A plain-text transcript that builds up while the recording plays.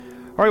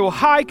All right, well,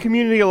 hi,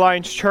 Community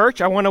Alliance Church.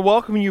 I want to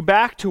welcome you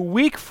back to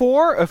week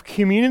 4 of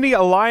Community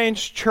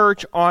Alliance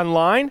Church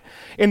Online.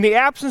 In the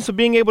absence of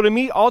being able to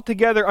meet all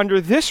together under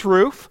this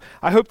roof,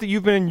 I hope that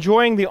you've been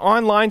enjoying the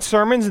online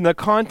sermons and the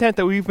content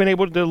that we've been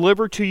able to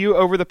deliver to you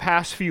over the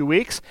past few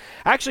weeks.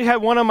 I actually had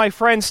one of my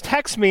friends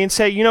text me and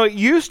say, it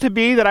used to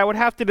be that I would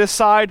have to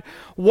decide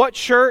what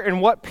shirt and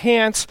what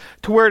pants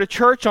to wear to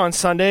church on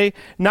Sunday.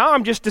 Now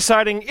I'm just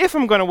deciding if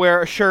I'm going to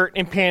wear a shirt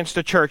and pants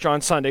to church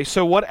on Sunday.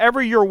 So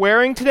whatever you're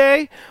wearing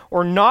today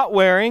or not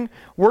wearing,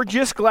 we're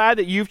just glad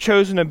that you've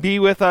chosen to be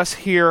with us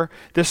here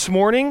this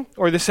morning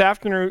or this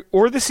afternoon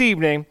or this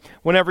evening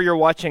whenever you're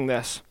watching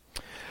this.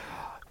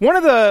 One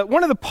of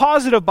the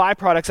positive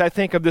byproducts, I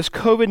think, of this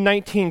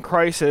COVID-19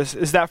 crisis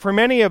is that for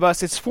many of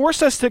us, it's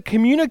forced us to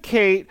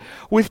communicate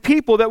with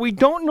people that we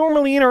don't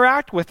normally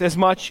interact with as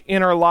much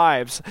in our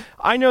lives.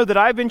 I know that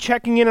I've been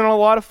checking in on a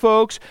lot of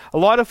folks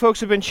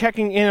have been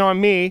checking in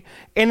on me,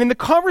 and in the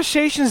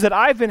conversations that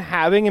I've been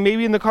having, and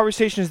maybe in the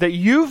conversations that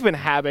you've been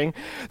having,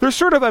 there's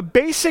sort of a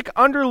basic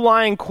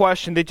underlying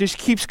question that just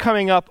keeps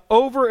coming up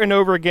over and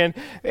over again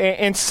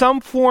in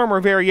some form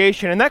or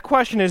variation, and that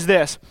question is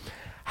this: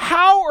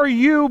 how are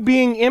you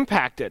being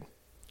impacted?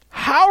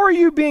 How are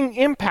you being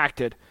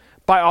impacted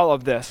by all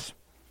of this?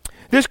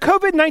 This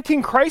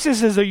COVID-19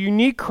 crisis is a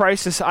unique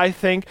crisis, I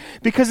think,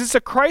 because it's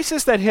a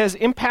crisis that has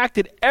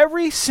impacted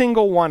every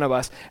single one of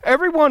us.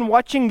 Everyone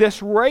watching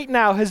this right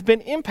now has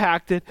been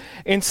impacted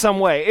in some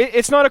way.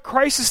 It's not a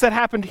crisis that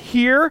happened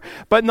here,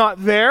 but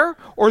not there,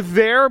 or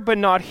there, but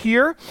not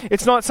here.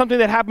 It's not something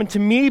that happened to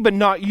me, but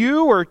not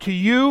you, or to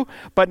you,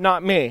 but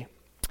not me.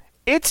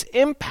 It's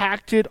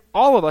impacted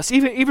all of us,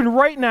 even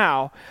right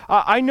now.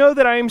 I know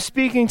that I am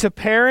speaking to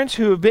parents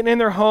who have been in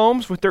their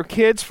homes with their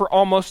kids for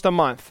almost a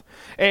month,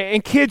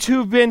 and kids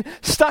who've been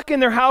stuck in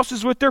their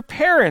houses with their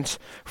parents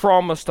for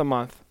almost a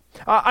month.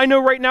 I know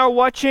right now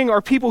watching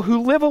are people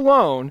who live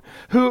alone,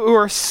 who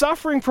are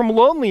suffering from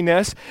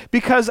loneliness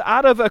because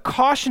out of a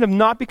caution of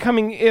not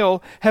becoming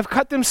ill, have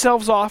cut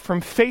themselves off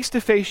from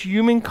face-to-face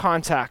human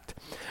contact.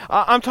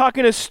 I'm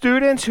talking to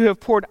students who have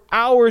poured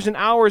hours and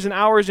hours and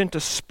hours into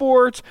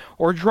sports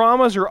or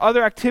dramas or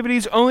other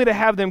activities only to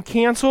have them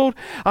canceled.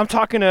 I'm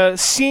talking to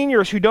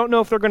seniors who don't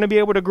know if they're going to be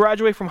able to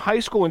graduate from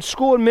high school, and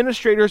school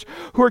administrators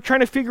who are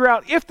trying to figure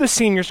out if the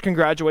seniors can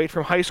graduate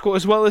from high school,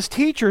 as well as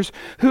teachers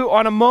who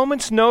on a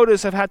moment's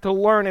notice have had to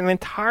learn an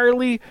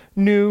entirely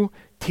new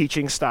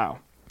teaching style.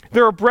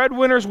 There are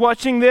breadwinners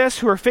watching this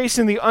who are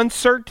facing the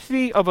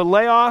uncertainty of a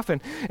layoff,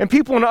 and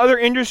people in other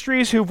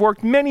industries who've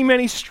worked many,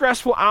 many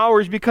stressful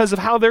hours because of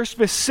how their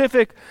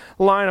specific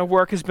line of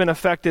work has been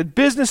affected.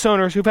 Business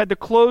owners who've had to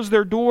close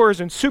their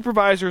doors, and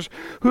supervisors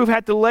who've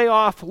had to lay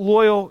off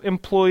loyal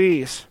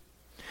employees.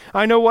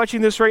 I know watching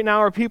this right now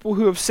are people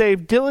who have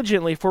saved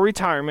diligently for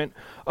retirement,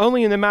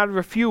 only in the matter of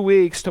a few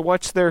weeks to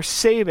watch their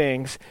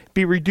savings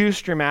be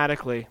reduced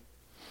dramatically.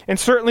 And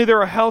certainly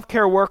there are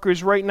healthcare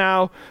workers right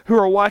now who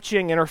are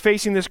watching and are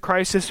facing this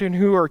crisis and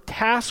who are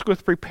tasked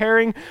with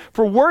preparing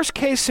for worst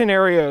case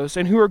scenarios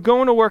and who are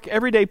going to work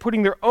every day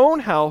putting their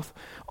own health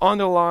on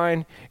the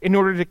line in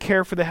order to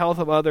care for the health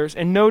of others.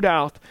 And no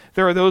doubt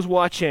there are those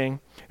watching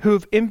who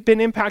have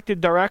been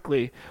impacted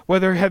directly,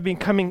 whether have been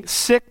becoming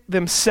sick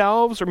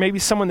themselves or maybe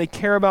someone they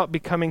care about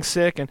becoming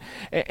sick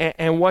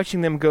and watching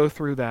them go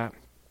through that.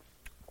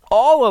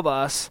 All of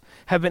us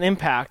have been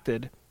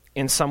impacted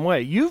in some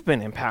way. You've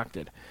been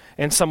impacted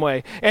in some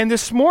way. And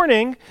this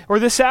morning, or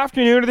this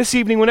afternoon, or this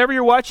evening, whenever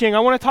you're watching, I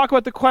want to talk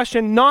about the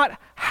question,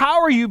 not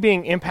how are you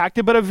being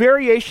impacted, but a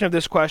variation of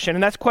this question.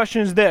 And that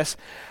question is this: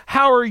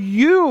 how are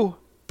you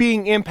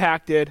being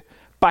impacted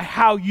by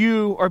how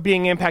you are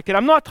being impacted?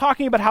 I'm not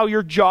talking about how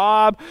your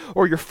job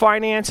or your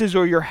finances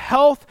or your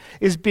health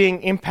is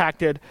being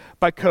impacted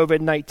by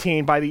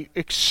COVID-19, by the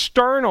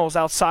externals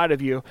outside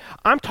of you.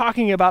 I'm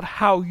talking about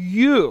how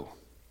you,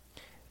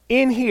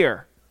 in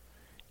here,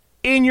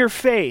 in your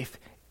faith,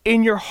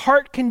 in your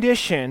heart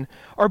condition,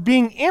 are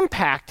being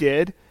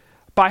impacted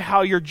by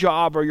how your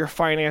job or your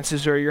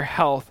finances or your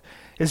health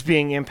is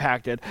being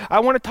impacted.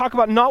 I want to talk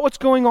about not what's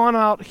going on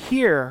out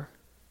here,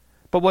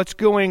 but what's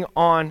going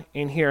on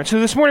in here. And so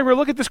this morning we're going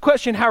to look at this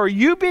question: how are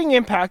you being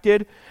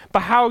impacted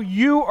by how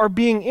you are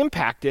being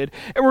impacted?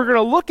 And we're going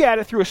to look at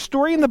it through a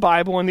story in the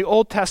Bible in the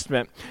Old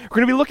Testament. We're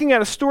going to be looking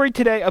at a story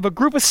today of a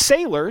group of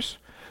sailors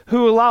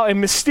who allow a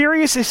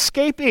mysterious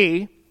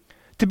escapee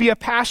to be a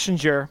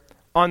passenger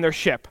on their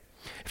ship.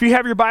 If you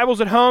have your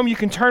Bibles at home, you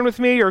can turn with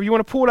me, or if you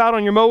want to pull it out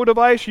on your mobile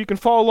device, you can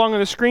follow along on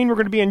the screen. We're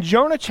going to be in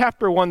Jonah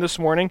chapter 1 this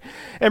morning,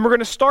 and we're going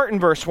to start in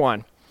verse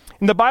 1.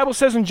 And the Bible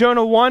says in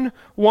Jonah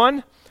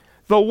 1:1,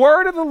 "The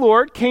word of the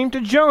Lord came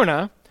to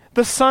Jonah,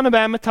 the son of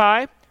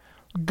Amittai,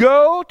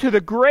 go to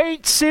the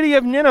great city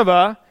of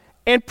Nineveh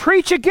and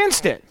preach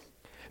against it,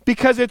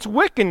 because its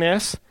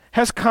wickedness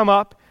has come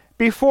up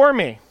before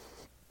me."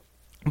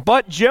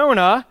 But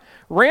Jonah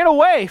ran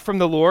away from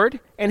the Lord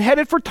and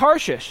headed for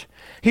Tarshish.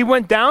 He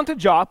went down to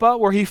Joppa,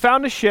 where he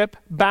found a ship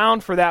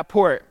bound for that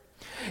port.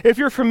 If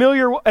you're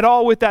familiar at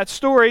all with that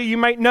story, you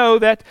might know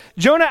that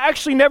Jonah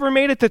actually never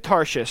made it to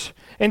Tarshish.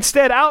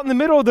 Instead, out in the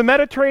middle of the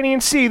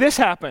Mediterranean Sea, this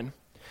happened.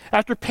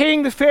 After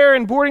paying the fare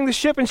and boarding the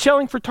ship and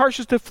sailing for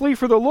Tarshish to flee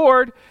for the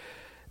Lord,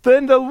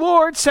 then the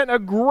Lord sent a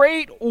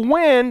great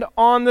wind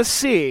on the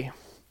sea,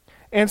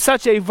 and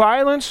such a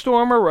violent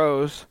storm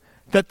arose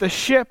that the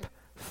ship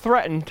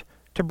threatened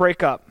to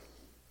break up.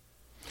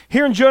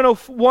 Here in Jonah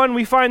 1,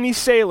 we find these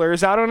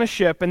sailors out on a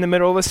ship in the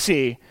middle of a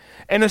sea,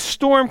 and a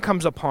storm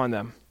comes upon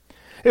them.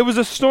 It was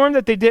a storm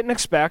that they didn't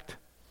expect,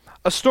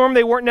 a storm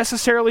they weren't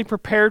necessarily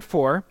prepared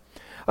for,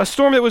 a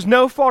storm that was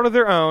no fault of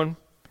their own,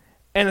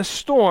 and a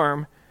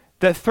storm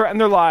that threatened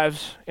their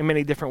lives in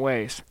many different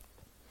ways.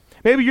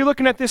 Maybe you're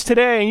looking at this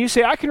today and you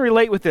say, I can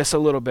relate with this a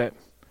little bit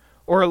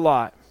or a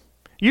lot.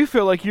 You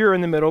feel like you're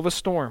in the middle of a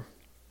storm.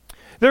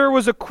 There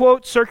was a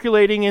quote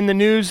circulating in the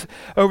news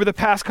over the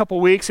past couple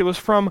weeks. It was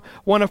from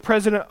one of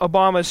President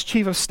Obama's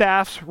chief of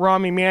staffs,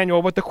 Rahm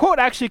Emanuel, but the quote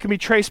actually can be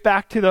traced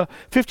back to the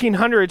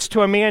 1500s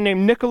to a man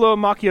named Niccolo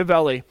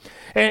Machiavelli.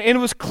 And it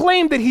was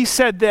claimed that he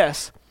said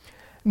this: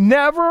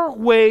 never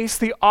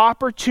waste the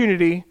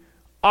opportunity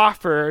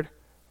offered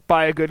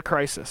by a good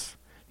crisis.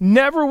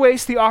 Never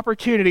waste the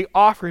opportunity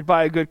offered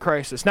by a good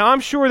crisis. Now, I'm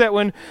sure that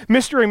when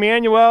Mr.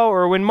 Emanuel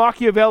or when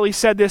Machiavelli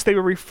said this, they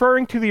were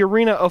referring to the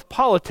arena of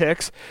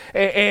politics,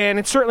 and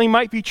it certainly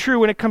might be true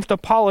when it comes to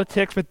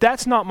politics, but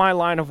that's not my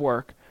line of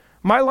work.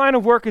 My line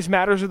of work is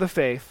matters of the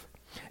faith.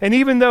 And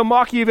even though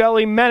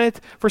Machiavelli meant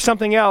it for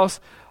something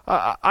else,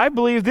 I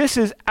believe this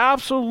is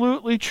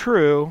absolutely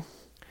true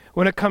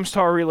when it comes to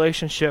our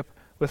relationship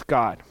with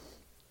God.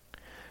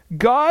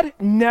 God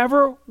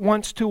never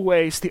wants to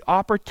waste the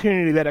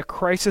opportunity that a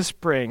crisis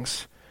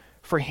brings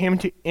for him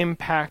to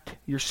impact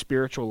your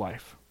spiritual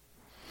life.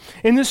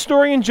 In this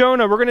story in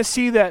Jonah, we're going to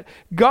see that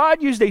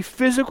God used a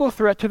physical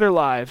threat to their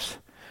lives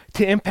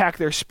to impact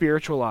their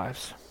spiritual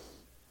lives.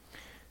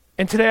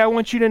 And today I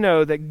want you to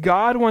know that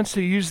God wants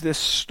to use this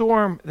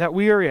storm that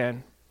we are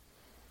in,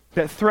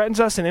 that threatens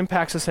us and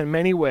impacts us in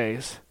many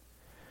ways,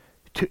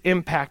 to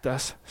impact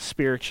us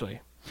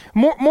spiritually.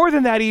 More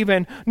than that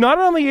even, not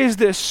only is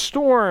this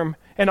storm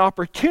an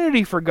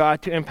opportunity for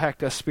God to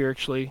impact us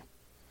spiritually,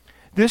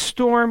 this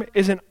storm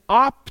is an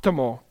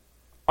optimal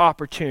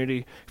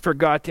opportunity for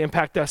God to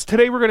impact us.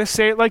 Today we're going to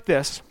say it like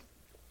this: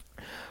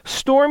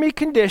 stormy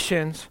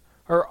conditions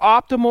are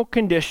optimal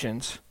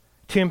conditions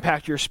to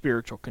impact your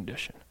spiritual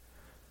condition.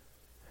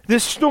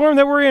 This storm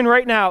that we're in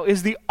right now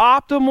is the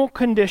optimal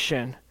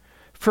condition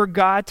for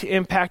God to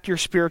impact your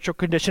spiritual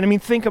condition. I mean,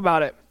 think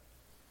about it.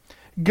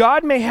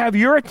 God may have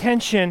your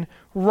attention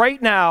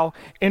right now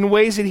in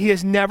ways that he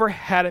has never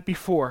had it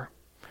before.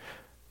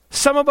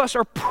 Some of us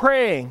are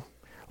praying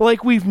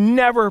like we've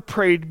never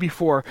prayed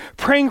before,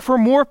 praying for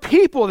more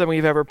people than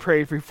we've ever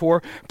prayed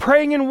before,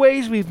 praying in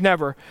ways we've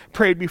never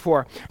prayed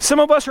before. Some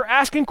of us are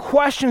asking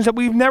questions that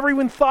we've never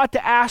even thought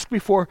to ask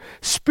before,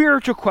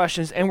 spiritual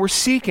questions, and we're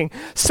seeking.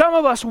 Some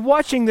of us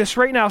watching this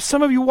right now,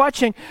 some of you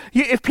watching,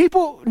 if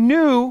people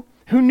knew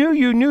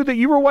that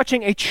you were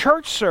watching a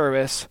church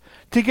service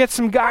to get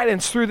some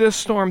guidance through this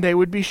storm, they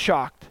would be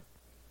shocked.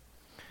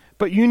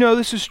 But you know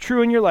this is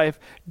true in your life.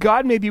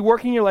 God may be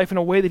working in your life in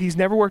a way that he's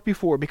never worked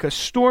before, because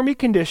stormy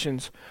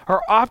conditions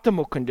are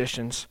optimal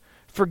conditions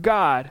for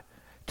God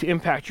to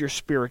impact your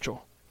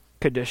spiritual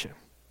condition.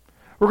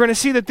 We're going to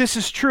see that this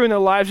is true in the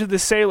lives of the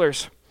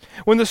sailors.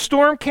 When the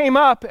storm came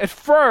up, at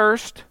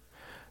first,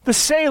 the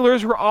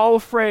sailors were all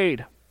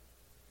afraid.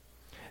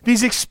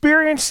 These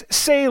experienced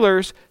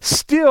sailors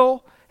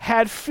still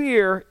had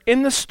fear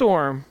in the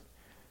storm,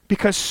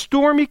 because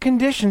stormy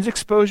conditions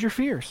expose your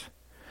fears.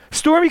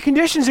 Stormy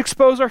conditions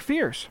expose our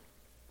fears.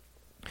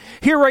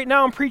 Here right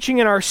now I'm preaching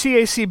in our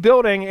CAC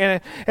building,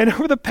 and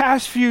over the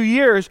past few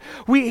years,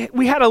 we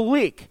had a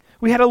leak.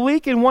 We had a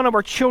leak in one of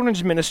our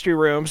children's ministry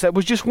rooms that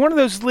was just one of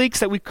those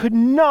leaks that we could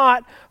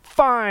not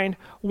find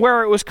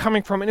where it was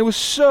coming from. And it was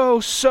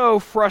so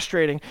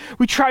frustrating.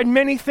 We tried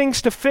many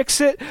things to fix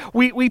it.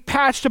 We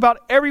patched about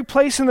every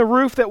place in the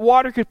roof that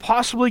water could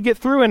possibly get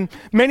through, and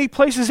many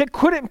places it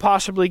couldn't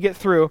possibly get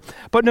through.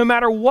 But no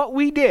matter what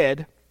we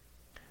did,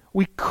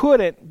 we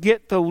couldn't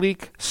get the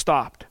leak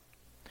stopped.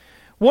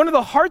 One of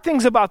the hard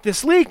things about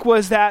this leak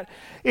was that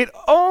it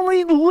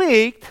only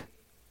leaked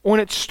when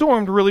it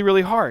stormed really,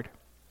 really hard.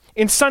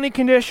 In sunny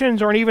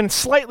conditions or in even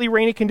slightly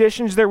rainy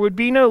conditions, there would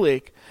be no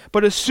leak.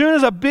 But as soon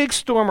as a big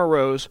storm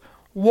arose,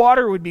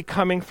 water would be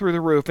coming through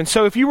the roof. And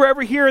so if you were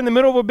ever here in the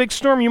middle of a big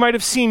storm, you might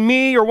have seen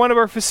me or one of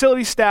our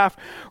facility staff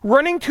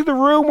running to the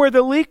room where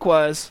the leak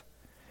was,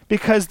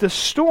 because the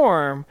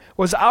storm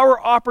was our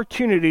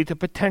opportunity to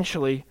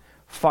potentially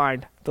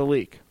find the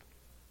leak.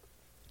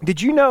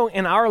 Did you know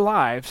in our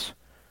lives,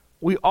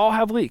 we all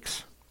have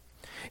leaks?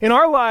 In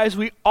our lives,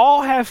 we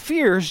all have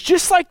fears,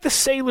 just like the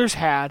sailors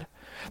had,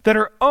 that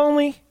are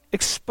only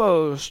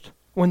exposed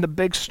when the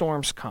big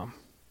storms come.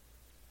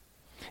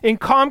 In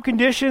calm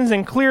conditions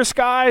and clear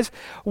skies,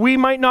 we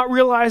might not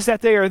realize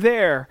that they are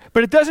there,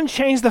 but it doesn't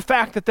change the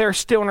fact that they're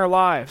still in our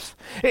lives.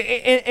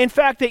 In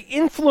fact, they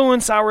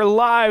influence our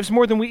lives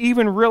more than we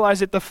even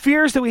realize it. The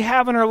fears that we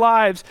have in our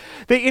lives,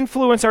 they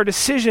influence our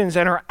decisions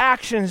and our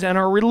actions and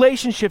our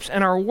relationships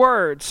and our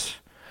words.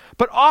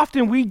 But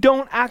often we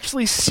don't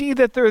actually see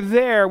that they're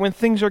there when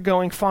things are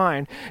going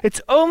fine.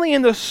 It's only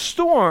in the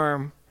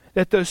storm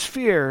that those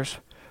fears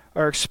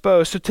are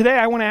exposed. So today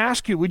I want to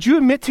ask you, would you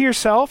admit to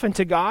yourself and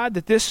to God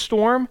that this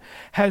storm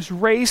has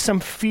raised some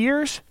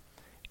fears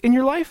in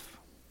your life?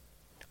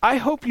 I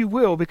hope you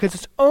will, because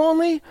it's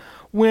only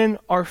when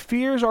our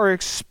fears are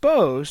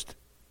exposed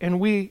and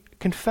we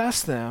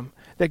confess them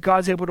that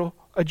God's able to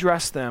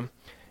address them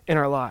in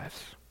our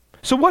lives.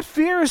 So what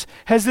fears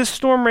has this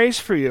storm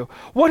raised for you?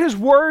 What has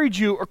worried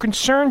you or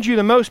concerned you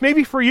the most?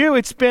 Maybe for you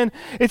it's been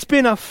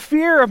a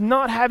fear of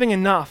not having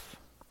enough.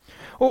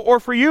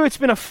 Or for you it's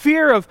been a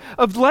fear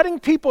of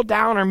letting people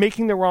down or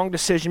making the wrong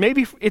decision.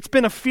 Maybe it's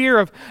been a fear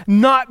of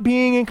not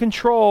being in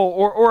control,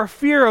 or a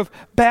fear of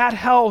bad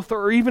health,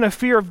 or even a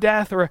fear of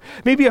death, or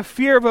maybe a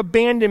fear of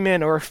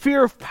abandonment, or a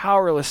fear of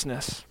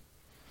powerlessness.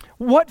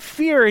 What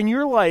fear in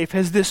your life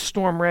has this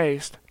storm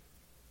raised?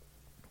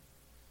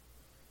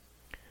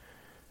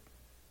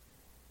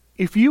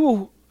 If you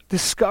will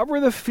discover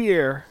the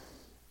fear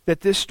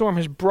that this storm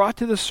has brought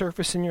to the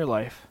surface in your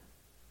life,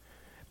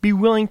 be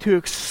willing to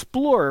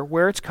explore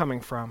where it's coming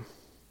from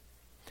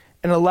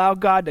and allow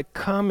God to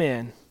come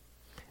in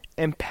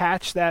and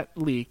patch that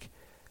leak,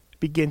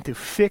 begin to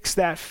fix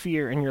that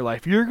fear in your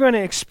life, you're going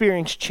to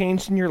experience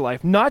change in your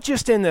life, not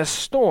just in this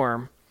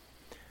storm,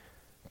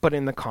 but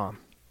in the calm.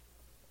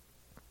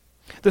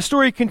 The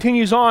story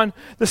continues on.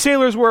 The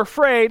sailors were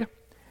afraid,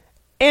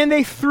 and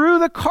they threw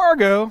the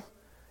cargo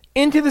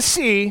into the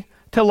sea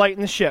to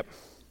lighten the ship.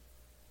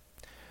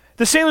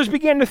 The sailors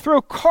began to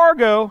throw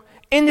cargo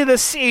into the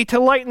sea to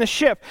lighten the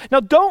ship.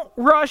 Now, don't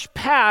rush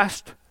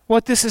past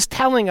what this is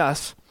telling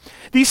us.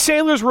 These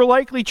sailors were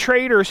likely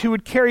traders who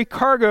would carry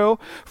cargo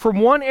from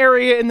one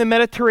area in the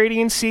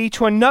Mediterranean Sea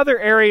to another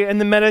area in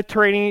the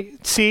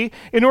Mediterranean Sea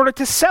in order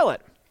to sell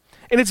it.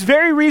 And it's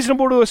very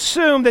reasonable to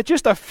assume that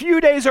just a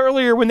few days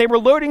earlier, when they were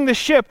loading the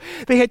ship,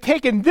 they had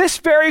taken this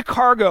very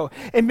cargo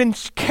and been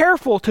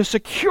careful to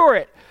secure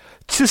it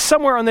to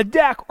somewhere on the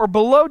deck or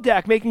below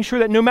deck, making sure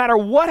that no matter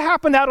what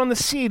happened out on the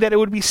sea, that it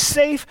would be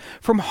safe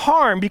from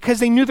harm, because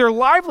they knew their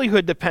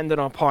livelihood depended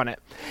upon it.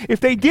 If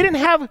they didn't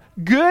have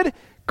good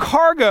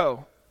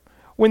cargo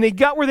when they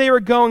got where they were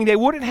going, they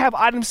wouldn't have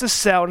items to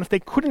sell, and if they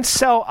couldn't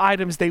sell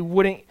items, they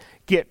wouldn't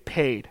get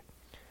paid.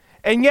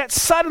 And yet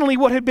suddenly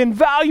what had been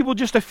valuable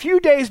just a few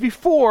days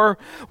before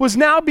was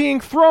now being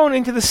thrown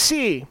into the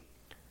sea.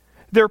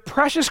 Their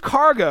precious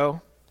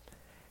cargo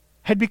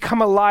had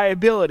become a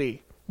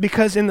liability,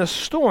 because in the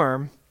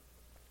storm,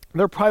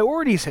 their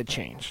priorities had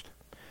changed.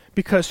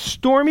 Because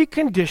stormy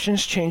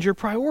conditions change your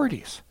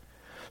priorities.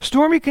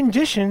 Stormy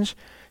conditions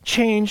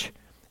change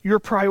your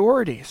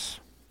priorities.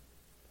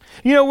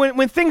 You know,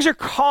 when things are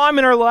calm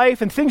in our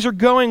life and things are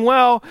going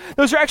well,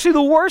 those are actually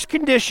the worst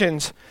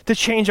conditions to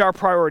change our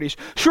priorities.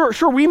 Sure,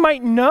 we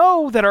might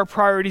know that our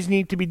priorities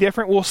need to be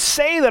different. We'll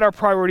say that our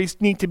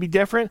priorities need to be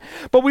different,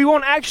 but we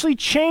won't actually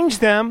change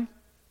them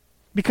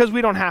because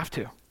we don't have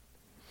to.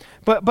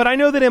 But I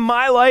know that in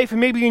my life,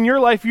 and maybe in your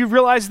life, you've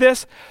realized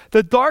this: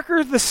 the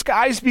darker the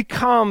skies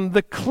become,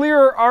 the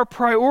clearer our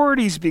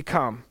priorities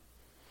become.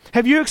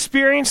 Have you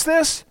experienced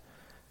this?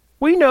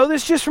 We know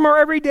this just from our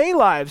everyday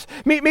lives.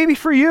 Maybe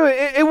for you,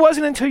 it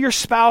wasn't until your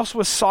spouse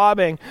was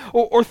sobbing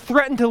or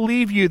threatened to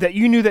leave you that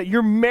you knew that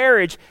your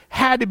marriage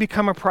had to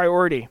become a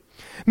priority.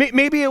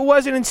 Maybe it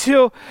wasn't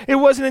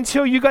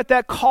until you got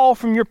that call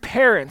from your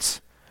parents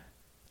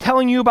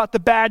telling you about the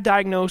bad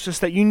diagnosis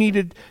that you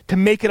needed to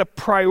make it a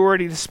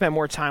priority to spend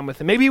more time with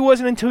them. Maybe it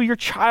wasn't until your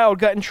child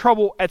got in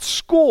trouble at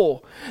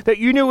school that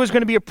you knew it was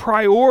going to be a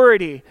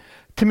priority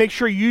to make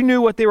sure you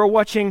knew what they were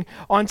watching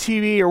on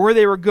TV or where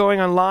they were going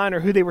online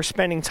or who they were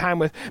spending time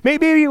with.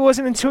 Maybe it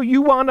wasn't until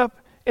you wound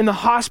up in the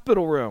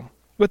hospital room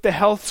with the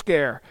health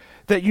scare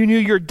that you knew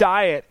your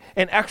diet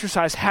and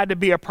exercise had to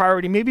be a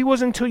priority. Maybe it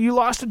wasn't until you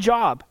lost a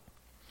job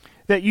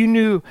that you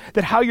knew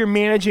that how you're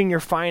managing your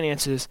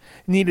finances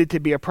needed to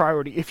be a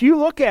priority. If you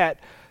look at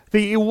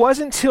the it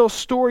wasn't till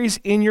stories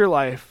in your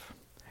life,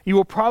 you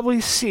will probably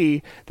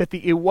see that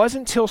the it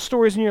wasn't till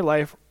stories in your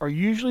life are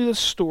usually the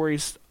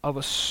stories of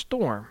a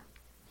storm.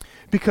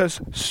 Because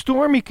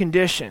stormy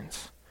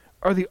conditions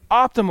are the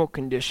optimal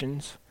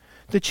conditions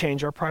to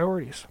change our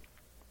priorities.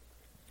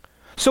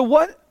 So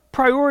what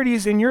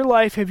priorities in your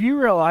life have you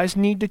realized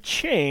need to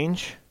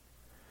change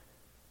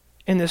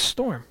in this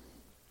storm?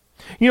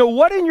 You know,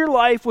 what in your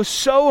life was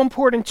so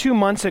important 2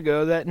 months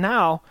ago that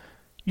now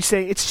you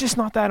say it's just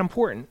not that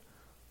important?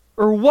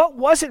 Or what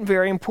wasn't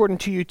very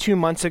important to you 2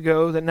 months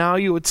ago that now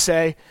you would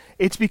say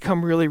it's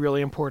become really,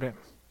 really important?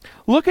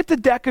 Look at the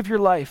deck of your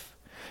life.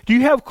 Do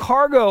you have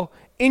cargo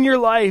in your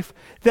life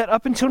that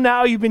up until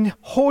now you've been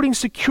holding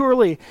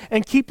securely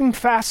and keeping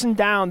fastened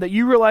down, that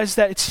you realize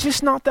that it's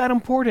just not that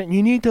important?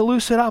 You need to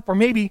loose it up or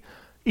maybe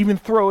even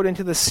throw it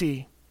into the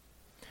sea.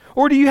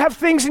 Or do you have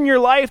things in your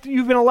life that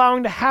you've been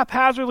allowing to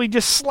haphazardly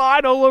just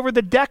slide all over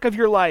the deck of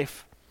your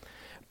life?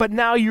 But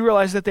now you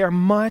realize that they are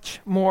much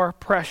more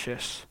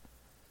precious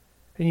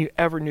than you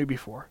ever knew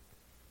before.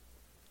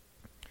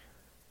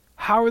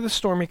 How are the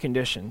stormy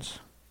conditions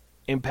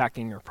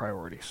impacting your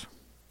priorities?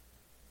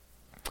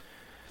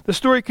 The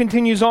story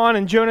continues on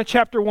in Jonah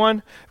chapter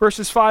 1,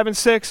 verses 5 and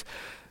 6.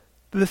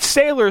 The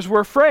sailors were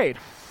afraid,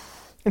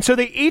 and so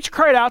they each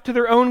cried out to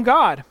their own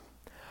God.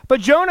 But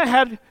Jonah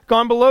had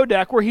gone below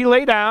deck, where he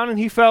lay down and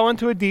he fell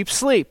into a deep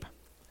sleep.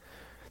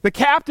 The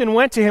captain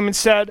went to him and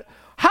said,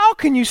 "How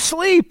can you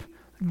sleep?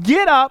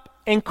 Get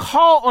up and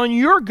call on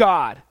your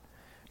God.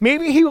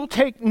 Maybe he will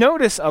take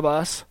notice of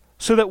us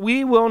so that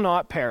we will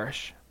not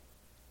perish."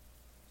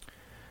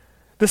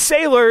 The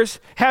sailors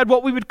had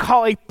what we would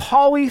call a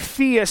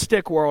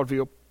polytheistic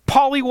worldview.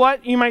 Poly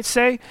what, you might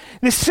say?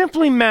 This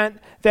simply meant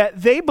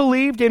that they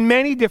believed in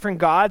many different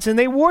gods and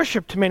they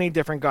worshiped many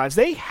different gods.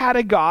 They had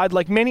a god,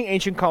 like many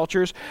ancient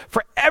cultures,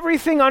 for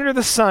everything under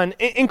the sun,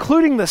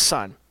 including the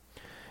sun.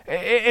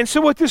 And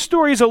so what this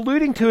story is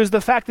alluding to is the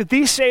fact that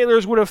these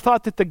sailors would have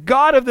thought that the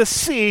god of the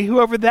sea,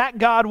 whoever that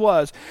god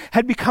was,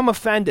 had become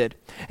offended.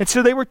 And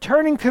so they were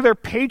turning to their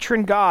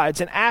patron gods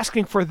and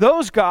asking for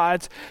those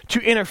gods to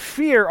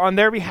interfere on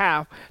their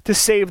behalf to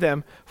save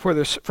them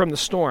from the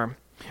storm.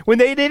 When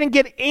they didn't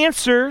get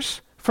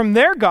answers from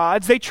their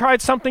gods, they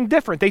tried something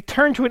different. They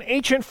turned to an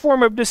ancient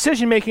form of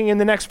decision-making in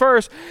the next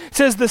verse. It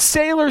says, the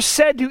sailors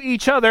said to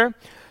each other,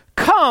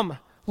 "Come,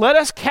 let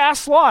us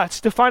cast lots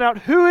to find out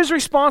who is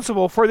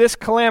responsible for this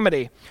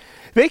calamity."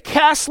 They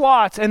cast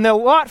lots, and the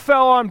lot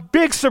fell on,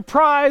 big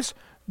surprise,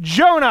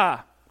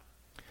 Jonah.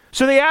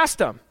 So they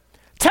asked him,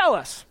 "Tell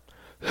us,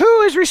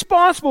 who is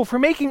responsible for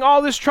making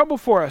all this trouble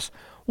for us?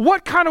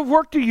 What kind of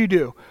work do you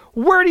do?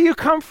 Where do you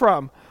come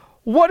from?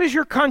 What is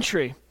your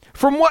country?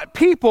 From what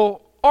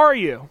people are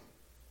you?"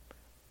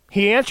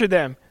 He answered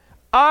them,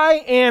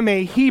 "I am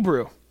a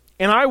Hebrew,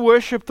 and I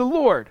worship the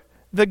Lord,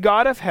 the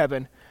God of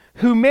heaven,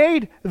 who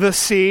made the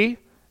sea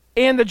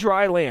and the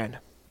dry land."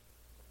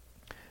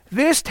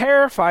 This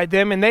terrified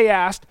them, and they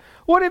asked,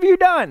 "What have you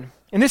done?"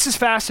 And this is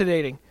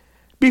fascinating.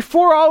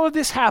 Before all of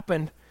this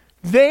happened,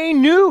 they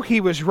knew he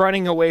was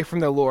running away from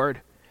the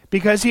Lord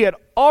because he had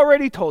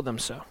already told them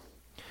so.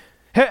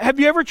 Have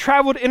you ever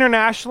traveled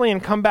internationally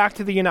and come back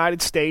to the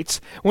United States?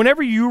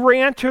 Whenever you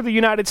re-enter the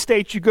United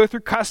States, you go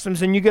through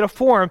customs and you get a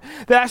form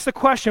that asks the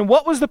question,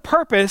 what was the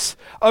purpose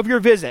of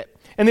your visit?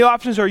 And the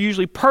options are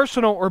usually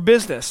personal or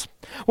business.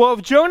 Well,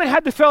 if Jonah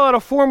had to fill out a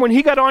form when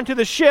he got onto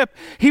the ship,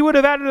 he would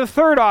have added a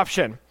third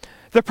option.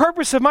 The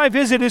purpose of my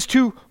visit is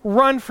to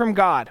run from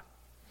God.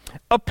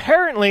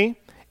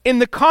 Apparently, in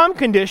the calm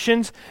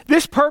conditions,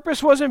 this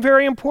purpose wasn't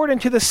very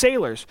important to the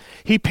sailors.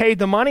 He paid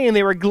the money and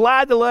they were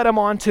glad to let him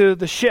onto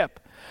the ship.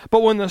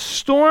 But when the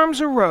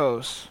storms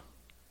arose,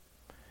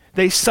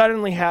 they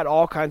suddenly had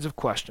all kinds of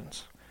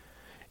questions.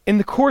 In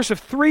the course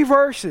of 3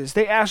 verses,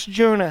 they asked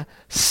Jonah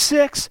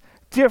 6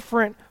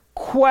 different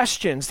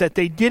questions that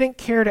they didn't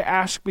care to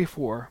ask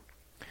before,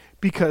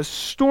 because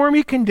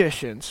stormy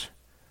conditions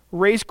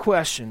raise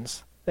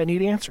questions that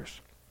need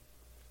answers.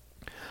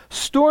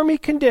 Stormy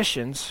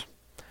conditions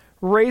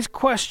raise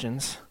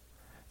questions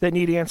that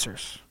need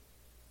answers.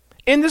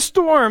 In the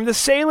storm, the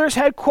sailors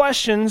had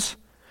questions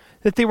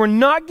that they were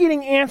not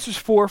getting answers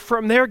for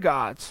from their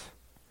gods,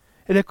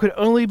 and that could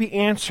only be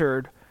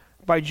answered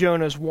by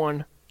Jonah's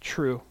one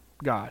true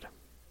God.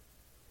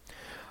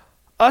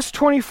 Us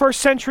 21st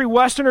century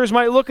Westerners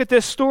might look at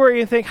this story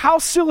and think, how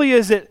silly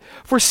is it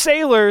for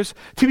sailors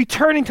to be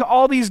turning to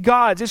all these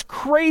gods? It's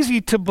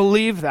crazy to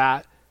believe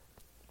that.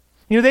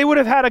 You know, they would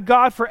have had a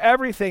God for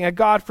everything, a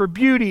God for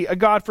beauty, a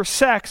God for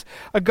sex,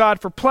 a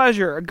God for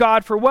pleasure, a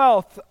God for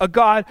wealth, a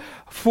God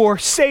for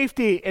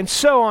safety, and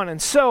so on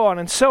and so on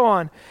and so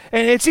on.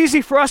 And it's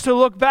easy for us to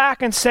look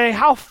back and say,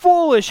 how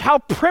foolish, how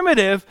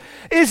primitive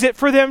is it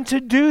for them to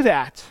do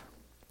that?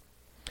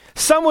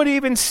 Some would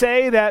even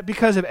say that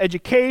because of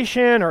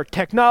education or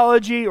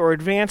technology or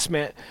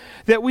advancement,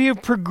 that we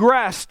have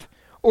progressed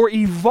or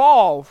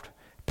evolved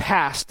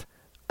past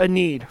a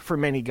need for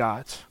many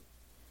gods.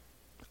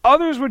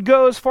 Others would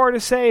go as far to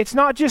say it's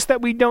not just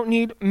that we don't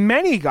need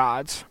many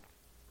gods,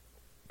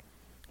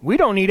 we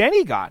don't need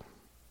any God.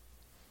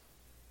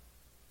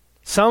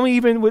 Some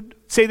even would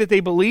say that they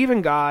believe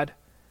in God,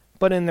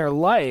 but in their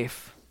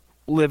life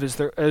live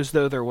as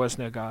though there was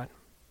no God.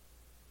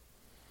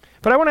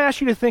 But I want to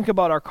ask you to think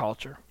about our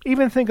culture.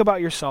 Even think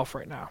about yourself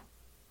right now.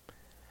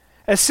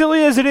 As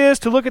silly as it is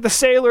to look at the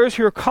sailors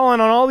who are calling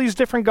on all these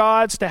different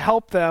gods to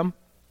help them,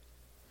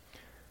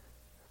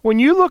 when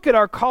you look at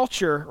our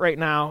culture right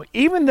now,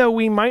 even though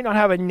we might not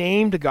have a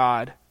named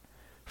God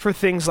for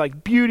things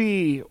like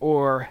beauty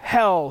or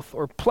health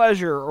or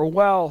pleasure or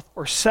wealth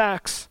or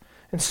sex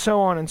and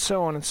so on and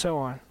so on and so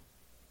on,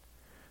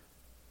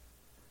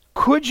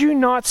 could you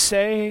not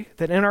say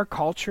that in our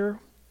culture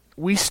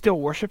we still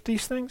worship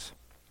these things?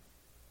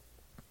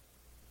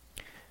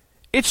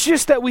 It's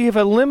just that we have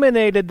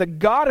eliminated the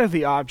God of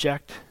the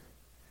object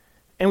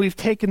and we've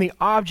taken the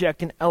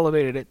object and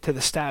elevated it to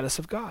the status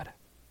of God.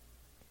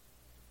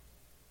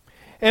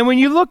 And when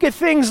you look at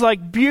things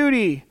like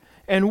beauty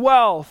and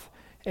wealth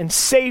and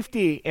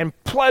safety and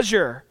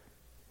pleasure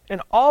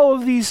and all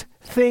of these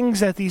things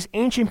that these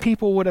ancient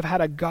people would have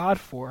had a god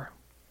for,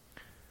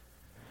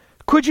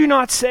 could you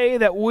not say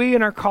that we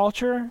in our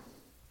culture,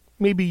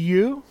 maybe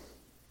you,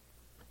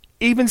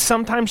 even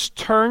sometimes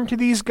turn to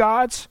these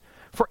gods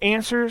for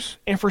answers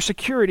and for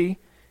security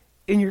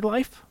in your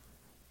life?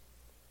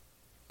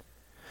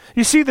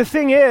 You see, the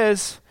thing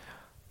is,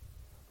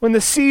 when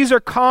the seas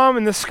are calm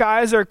and the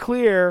skies are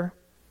clear,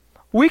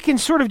 we can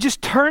sort of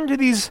just turn to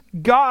these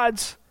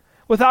gods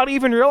without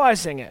even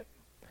realizing it.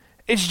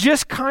 It's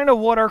just kind of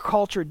what our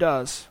culture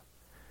does.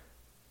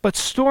 But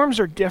storms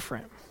are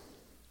different.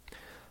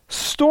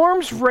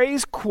 Storms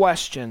raise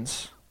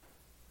questions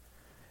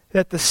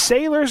that the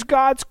sailors'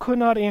 gods could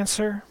not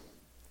answer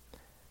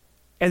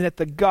and that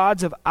the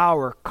gods of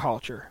our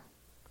culture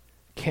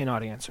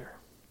cannot answer.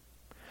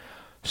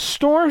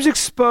 Storms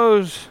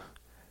expose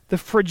the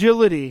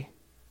fragility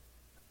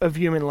of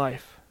human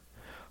life.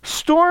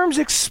 Storms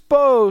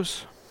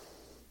expose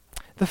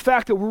the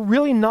fact that we're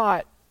really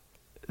not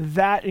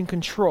that in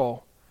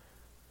control,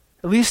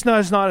 at least not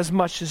as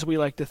much as we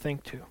like to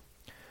think to.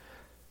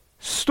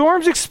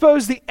 Storms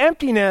expose the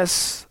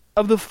emptiness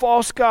of the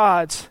false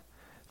gods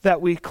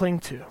that we cling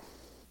to,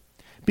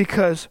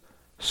 because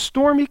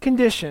stormy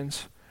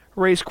conditions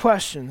raise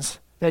questions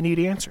that need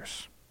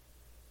answers.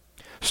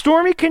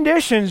 Stormy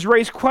conditions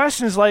raise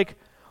questions like,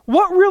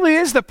 what really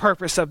is the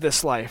purpose of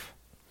this life?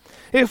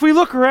 If we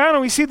look around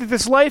and we see that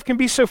this life can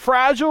be so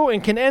fragile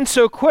and can end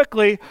so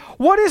quickly,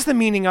 what is the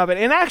meaning of it?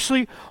 And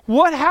actually,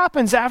 what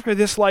happens after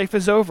this life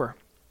is over?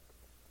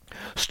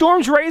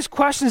 Storms raise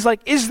questions like,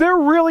 is there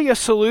really a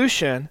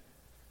solution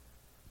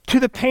to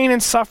the pain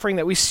and suffering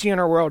that we see in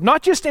our world?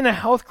 Not just in a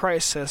health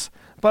crisis,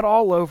 but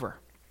all over.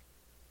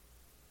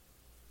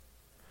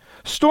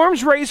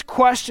 Storms raise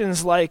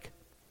questions like,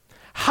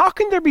 how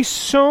can there be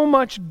so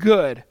much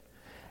good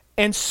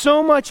and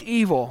so much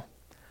evil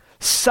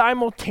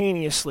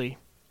simultaneously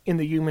in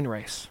the human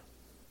race?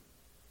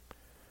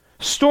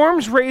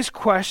 Storms raise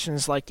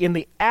questions like, in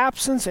the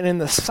absence and in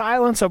the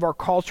silence of our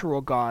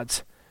cultural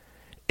gods,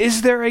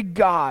 is there a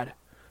God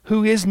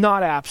who is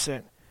not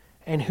absent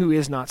and who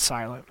is not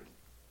silent?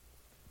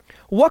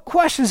 What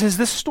questions has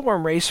this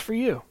storm raised for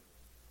you?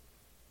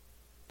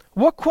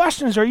 What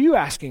questions are you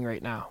asking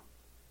right now?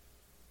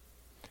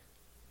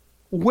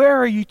 Where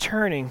are you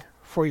turning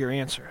for your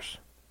answers?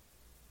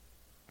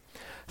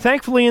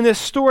 Thankfully, in this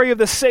story of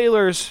the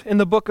sailors in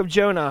the book of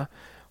Jonah,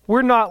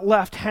 we're not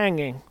left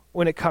hanging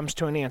when it comes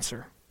to an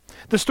answer.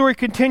 The story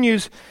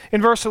continues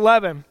in verse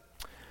 11.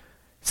 It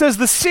says,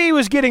 the sea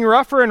was getting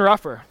rougher and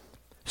rougher.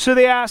 So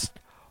they asked,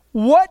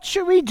 what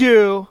should we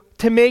do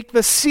to make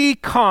the sea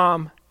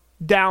calm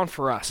down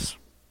for us?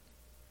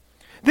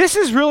 This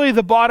is really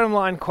the bottom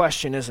line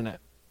question, isn't it?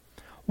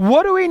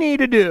 What do we need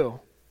to do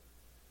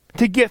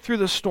to get through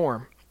the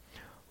storm?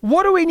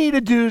 What do we need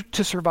to do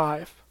to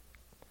survive?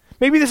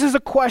 Maybe this is a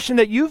question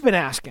that you've been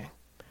asking.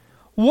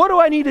 What do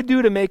I need to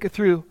do to make it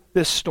through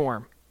this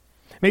storm?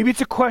 Maybe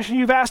it's a question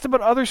you've asked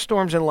about other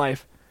storms in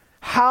life.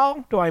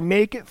 How do I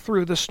make it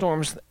through the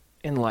storms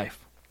in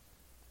life?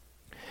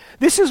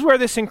 This is where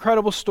this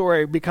incredible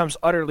story becomes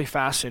utterly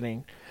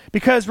fascinating,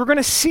 because we're going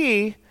to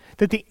see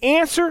that the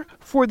answer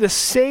for the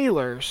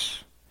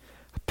sailors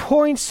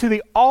points to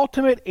the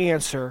ultimate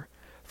answer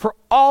for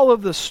all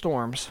of the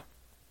storms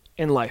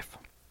in life.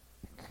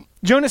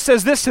 Jonah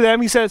says this to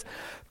them. He says,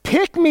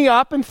 pick me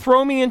up and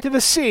throw me into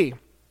the sea,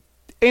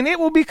 and it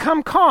will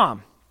become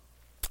calm.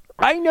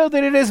 I know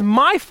that it is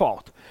my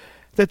fault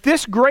that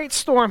this great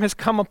storm has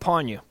come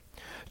upon you.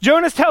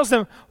 Jonah tells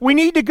them, we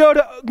need to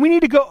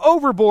go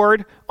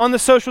overboard on the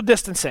social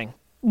distancing.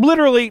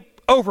 Literally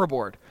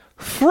overboard.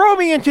 Throw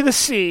me into the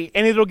sea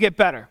and it'll get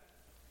better.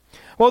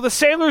 Well, the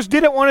sailors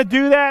didn't want to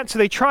do that, so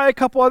they try a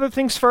couple other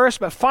things first,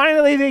 but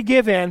finally they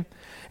give in.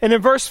 And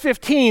in verse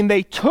 15,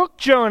 they took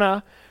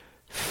Jonah,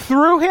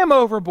 threw him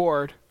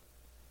overboard,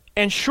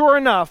 and sure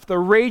enough, the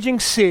raging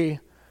sea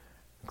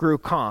grew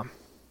calm.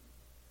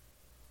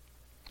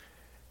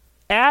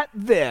 At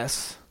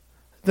this,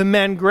 the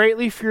men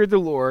greatly feared the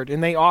Lord,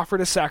 and they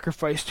offered a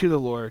sacrifice to the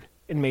Lord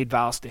and made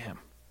vows to him.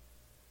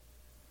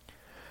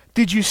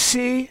 Did you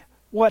see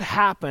what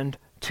happened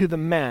to the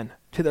men,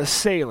 to the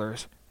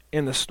sailors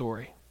in the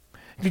story?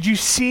 Did you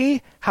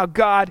see how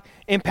God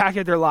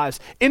impacted their lives?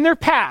 In their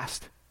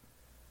past,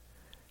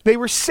 they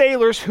were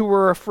sailors who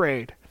were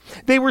afraid.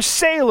 They were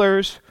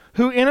sailors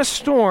who in a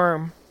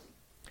storm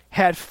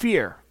had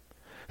fear,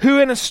 who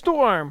in a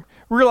storm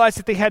realized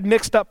that they had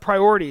mixed up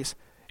priorities,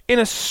 in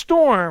a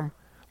storm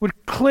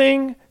would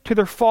cling to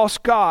their false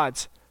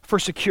gods for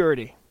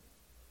security.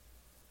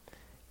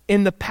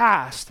 In the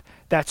past,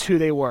 that's who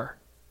they were.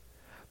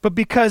 But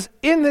because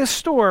in this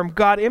storm,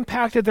 God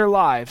impacted their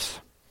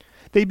lives,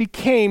 they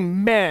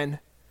became men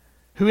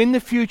who in the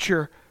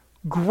future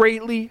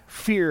greatly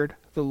feared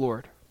the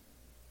Lord.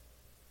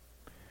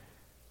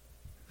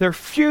 Their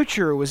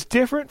future was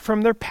different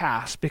from their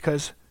past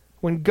because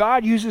when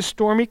God uses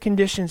stormy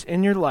conditions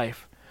in your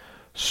life,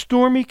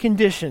 stormy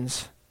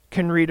conditions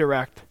can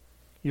redirect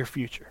your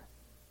future.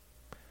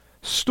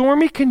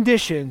 Stormy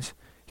conditions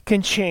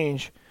can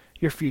change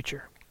your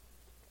future.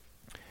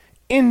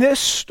 In this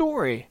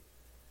story,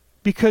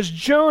 because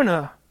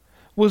Jonah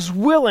was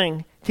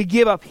willing to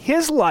give up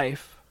his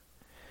life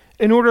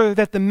in order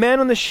that the men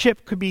on the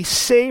ship could be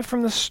saved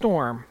from the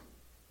storm,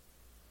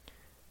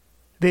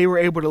 they were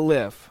able to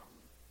live.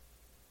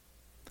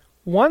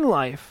 One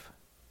life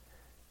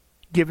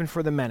given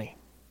for the many.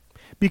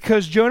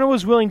 Because Jonah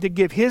was willing to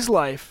give his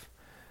life,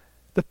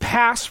 the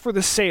past for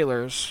the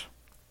sailors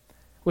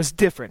was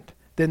different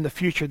than the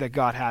future that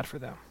God had for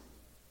them.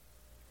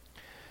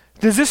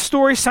 Does this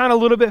story sound a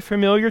little bit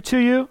familiar to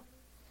you?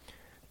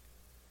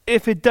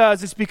 If it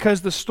does, it's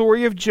because the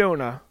story of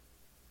Jonah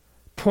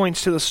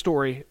points to the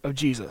story of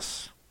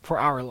Jesus for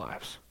our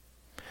lives.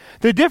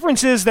 The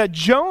difference is that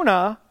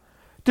Jonah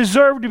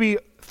deserved to be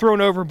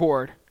thrown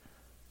overboard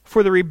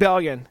for the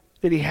rebellion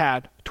that he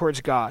had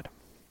towards God.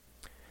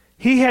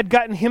 He had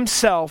gotten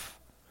himself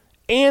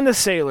and the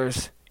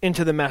sailors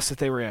into the mess that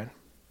they were in.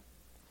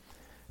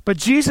 But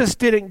Jesus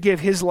didn't give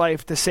his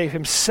life to save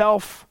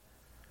himself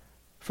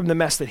from the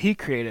mess that he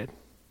created.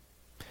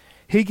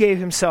 He gave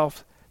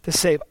himself to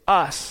save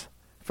us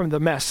from the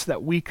mess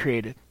that we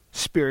created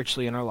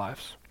spiritually in our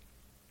lives.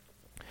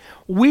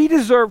 We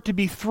deserve to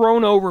be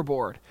thrown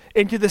overboard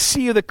into the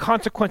sea of the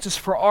consequences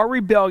for our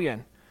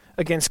rebellion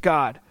against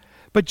God.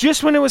 But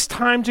just when it was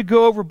time to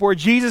go overboard,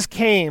 Jesus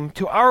came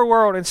to our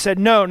world and said,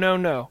 no,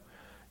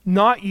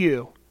 not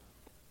you.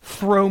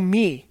 Throw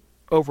me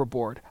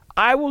overboard.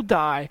 I will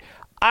die.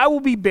 I will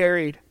be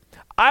buried.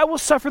 I will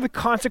suffer the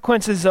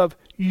consequences of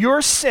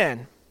your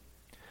sin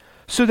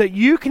so that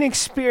you can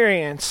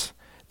experience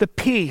the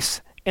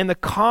peace and the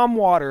calm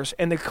waters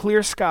and the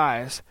clear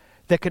skies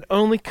that can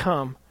only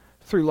come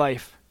through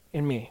life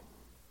in me.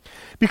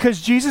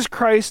 Because Jesus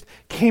Christ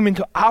came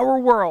into our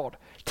world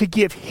to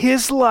give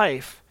his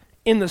life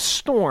in the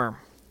storm,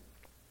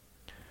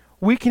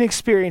 we can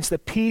experience the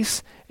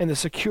peace and the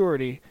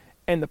security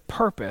and the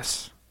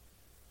purpose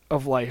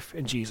of life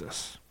in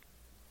Jesus.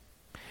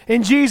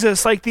 In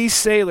Jesus, like these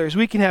sailors,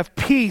 we can have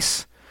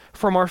peace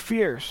from our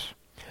fears.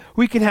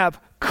 We can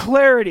have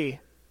clarity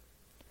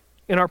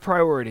in our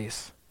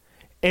priorities.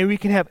 And we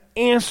can have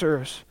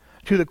answers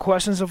to the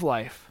questions of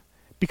life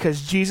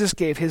because Jesus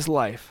gave his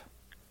life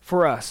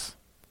for us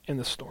in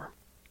the storm.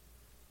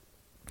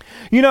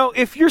 You know,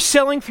 if you're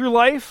sailing through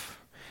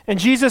life and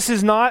Jesus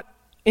is not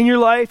in your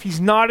life, he's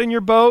not in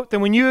your boat,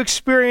 then when you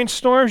experience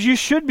storms, you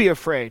should be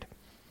afraid.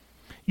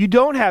 You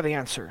don't have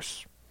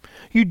answers.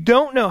 You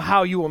don't know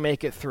how you will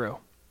make it through.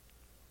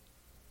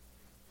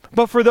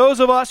 But for those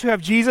of us who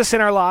have Jesus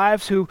in our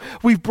lives, who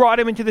we've brought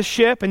him into the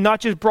ship and not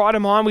just brought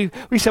him on,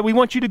 we said, we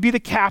want you to be the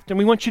captain.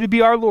 We want you to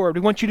be our Lord.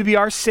 We want you to be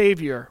our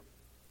Savior.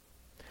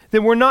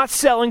 Then we're not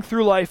sailing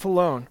through life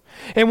alone.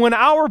 And when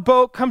our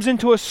boat comes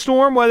into a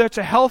storm, whether it's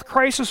a health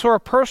crisis or a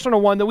personal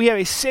one, that we have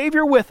a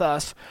Savior with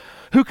us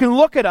who can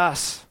look at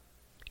us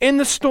in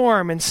the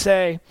storm and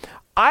say,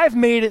 I've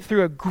made it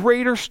through a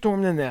greater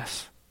storm than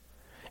this.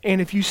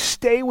 And if you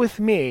stay with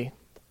me,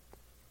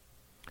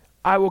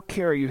 I will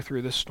carry you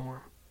through the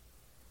storm.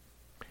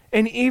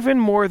 And even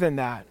more than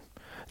that,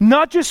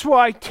 not just will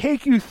I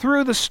take you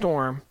through the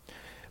storm,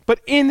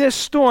 but in this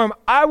storm,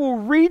 I will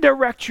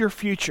redirect your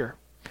future.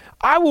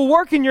 I will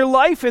work in your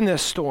life in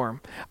this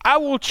storm. I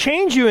will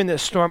change you in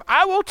this storm.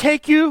 I will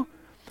take you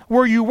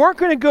where you weren't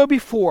going to go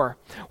before,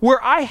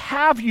 where I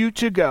have you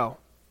to go.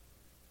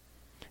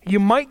 You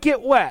might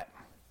get wet,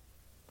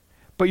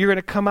 but you're going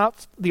to come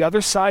out the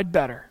other side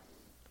better.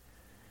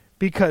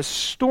 Because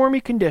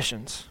stormy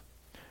conditions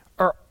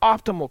are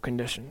optimal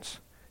conditions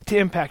to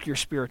impact your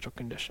spiritual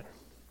condition.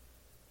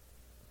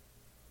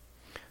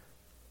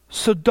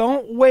 So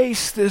don't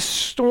waste this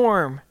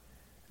storm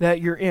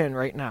that you're in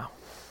right now.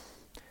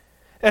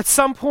 At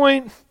some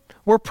point,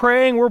 we're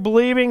praying, we're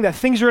believing that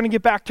things are going to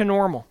get back to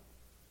normal.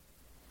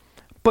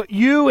 But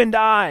you and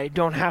I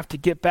don't have to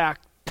get back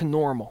to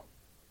normal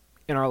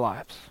in our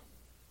lives.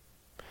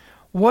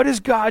 What is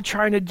God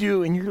trying to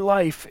do in your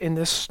life in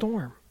this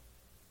storm?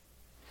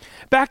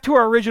 Back to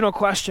our original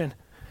question.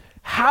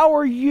 How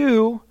are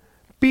you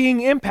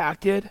being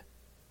impacted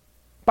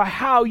by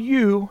how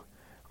you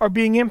are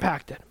being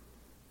impacted?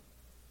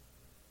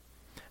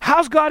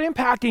 How's God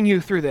impacting you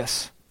through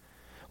this?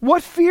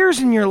 What fears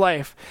in your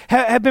life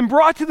have been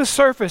brought to the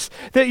surface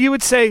that you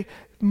would say,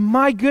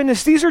 my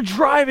goodness, these are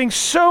driving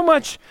so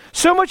much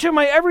of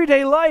my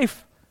everyday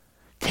life.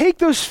 Take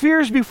those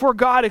fears before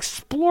God,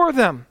 explore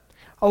them.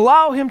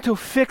 Allow him to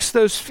fix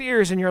those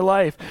fears in your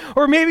life.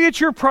 Or maybe it's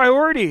your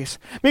priorities.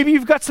 Maybe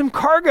you've got some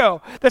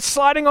cargo that's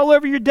sliding all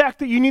over your deck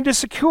that you need to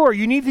secure,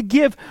 you need to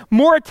give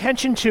more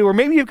attention to. Or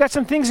maybe you've got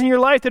some things in your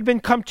life that have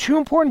become too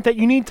important that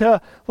you need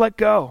to let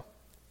go.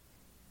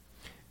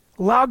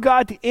 Allow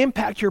God to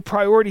impact your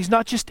priorities,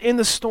 not just in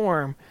the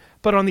storm,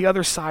 but on the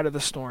other side of the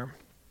storm.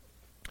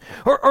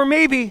 Or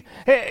maybe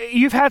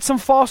you've had some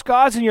false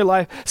gods in your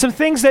life, some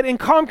things that in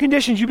calm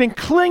conditions you've been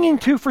clinging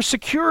to for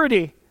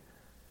security.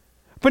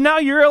 But now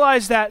you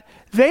realize that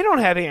they don't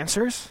have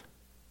answers.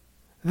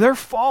 They're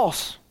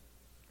false.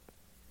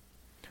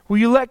 Will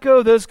you let go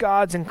of those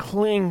gods and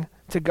cling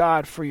to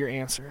God for your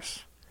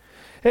answers?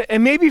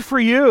 And maybe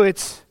for you,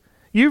 it's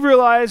you've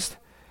realized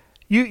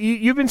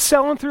you've been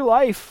sailing through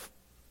life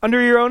under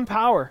your own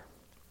power.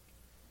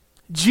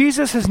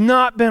 Jesus has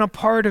not been a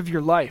part of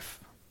your life.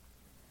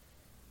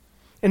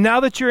 And now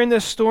that you're in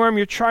this storm,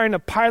 you're trying to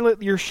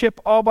pilot your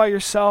ship all by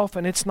yourself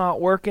and it's not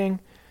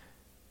working,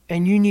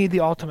 and you need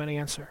the ultimate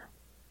answer.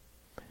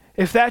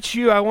 If that's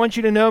you, I want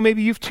you to know,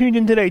 maybe you've tuned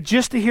in today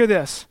just to hear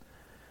this.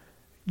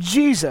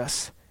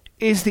 Jesus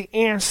is the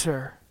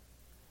answer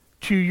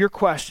to your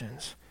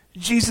questions.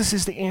 Jesus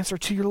is the answer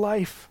to your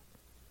life.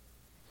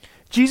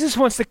 Jesus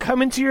wants to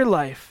come into your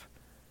life.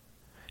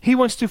 He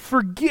wants to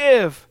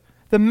forgive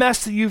the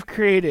mess that you've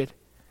created.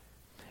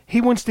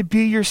 He wants to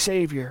be your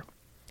Savior,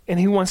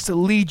 and he wants to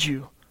lead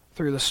you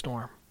through the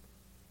storm.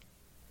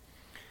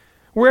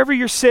 Wherever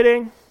you're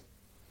sitting,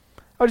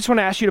 I just want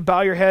to ask you to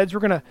bow your heads.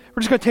 We're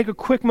just going to take a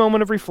quick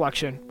moment of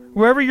reflection.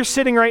 Wherever you're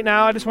sitting right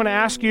now, I just want to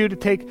ask you to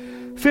take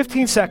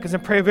 15 seconds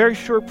and pray a very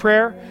short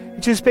prayer.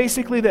 It's just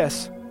basically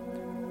this.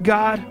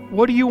 God,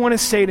 what do you want to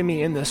say to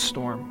me in this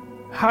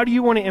storm? How do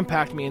you want to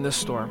impact me in this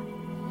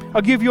storm?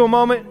 I'll give you a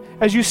moment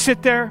as you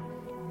sit there.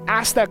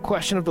 Ask that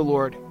question of the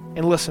Lord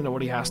and listen to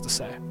what he has to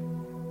say.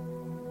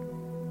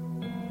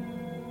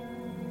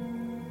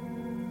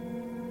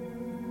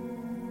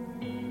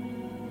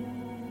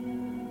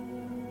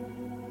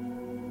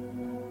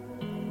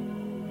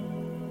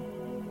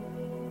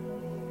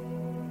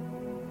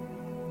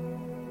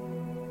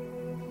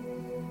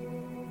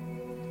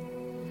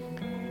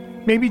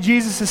 Maybe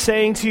Jesus is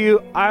saying to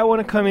you, I want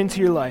to come into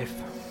your life.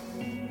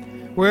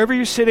 Wherever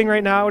you're sitting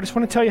right now, I just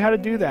want to tell you how to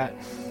do that.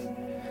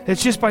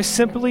 It's just by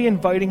simply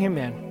inviting him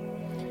in.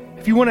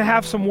 If you want to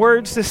have some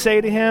words to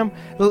say to him,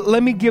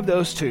 let me give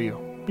those to you.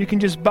 You can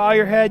just bow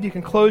your head, you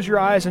can close your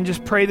eyes and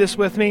just pray this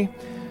with me.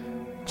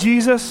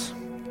 Jesus,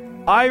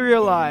 I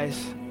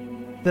realize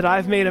that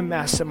I've made a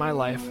mess in my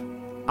life.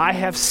 I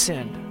have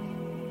sinned.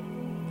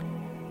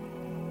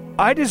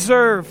 I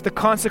deserve the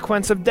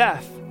consequence of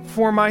death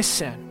for my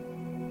sin.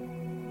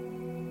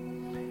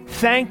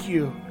 Thank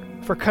you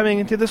for coming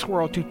into this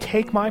world to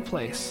take my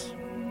place,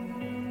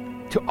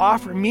 to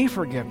offer me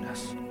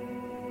forgiveness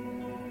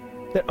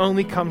that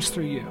only comes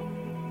through you.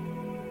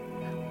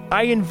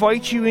 I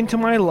invite you into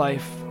my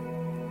life.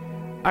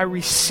 I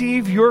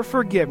receive your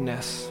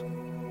forgiveness.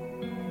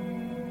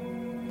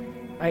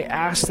 I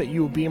ask that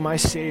you will be my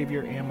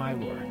Savior and my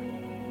Lord.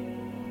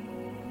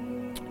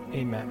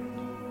 Amen.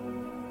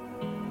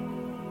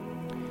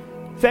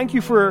 Thank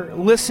you for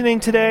listening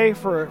today,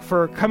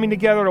 for coming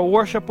together to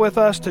worship with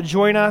us, to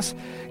join us.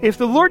 If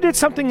the Lord did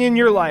something in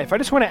your life, I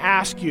just want to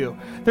ask you,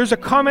 there's a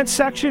comment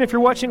section if you're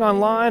watching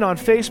online, on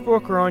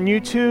Facebook or on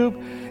YouTube.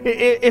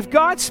 If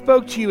God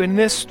spoke to you in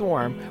this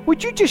storm,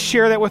 would you just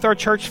share that with our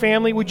church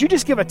family? Would you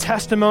just give a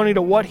testimony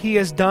to what he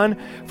has done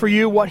for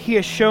you, what he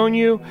has shown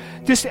you?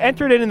 Just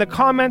enter it in the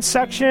comments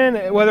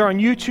section, whether on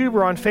YouTube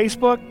or on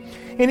Facebook.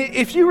 And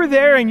if you were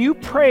there and you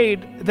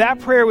prayed that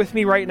prayer with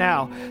me right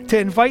now to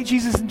invite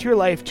Jesus into your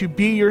life to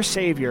be your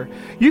Savior,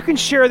 you can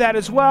share that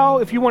as well.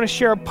 If you want to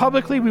share it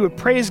publicly, we would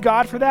praise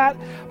God for that.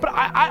 But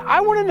I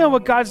want to know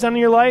what God's done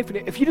in your life.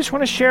 If you just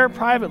want to share it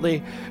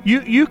privately,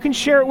 you can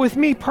share it with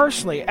me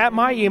personally at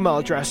my email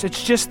address.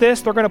 It's just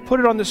this. They're going to put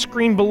it on the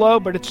screen below,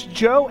 but it's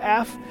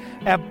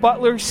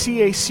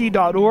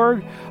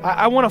joef@butlercac.org.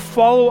 I want to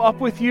follow up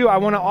with you. I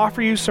want to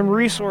offer you some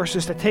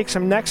resources to take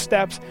some next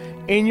steps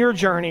in your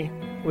journey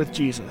with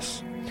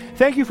Jesus.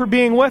 Thank you for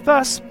being with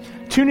us.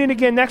 Tune in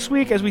again next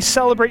week as we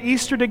celebrate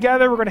Easter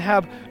together. We're going to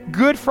have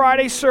Good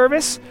Friday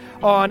service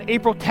on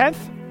April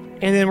 10th,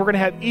 and then we're going to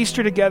have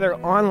Easter together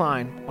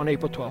online on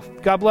April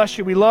 12th. God bless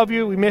you. We love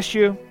you. We miss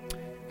you.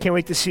 Can't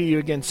wait to see you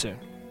again soon.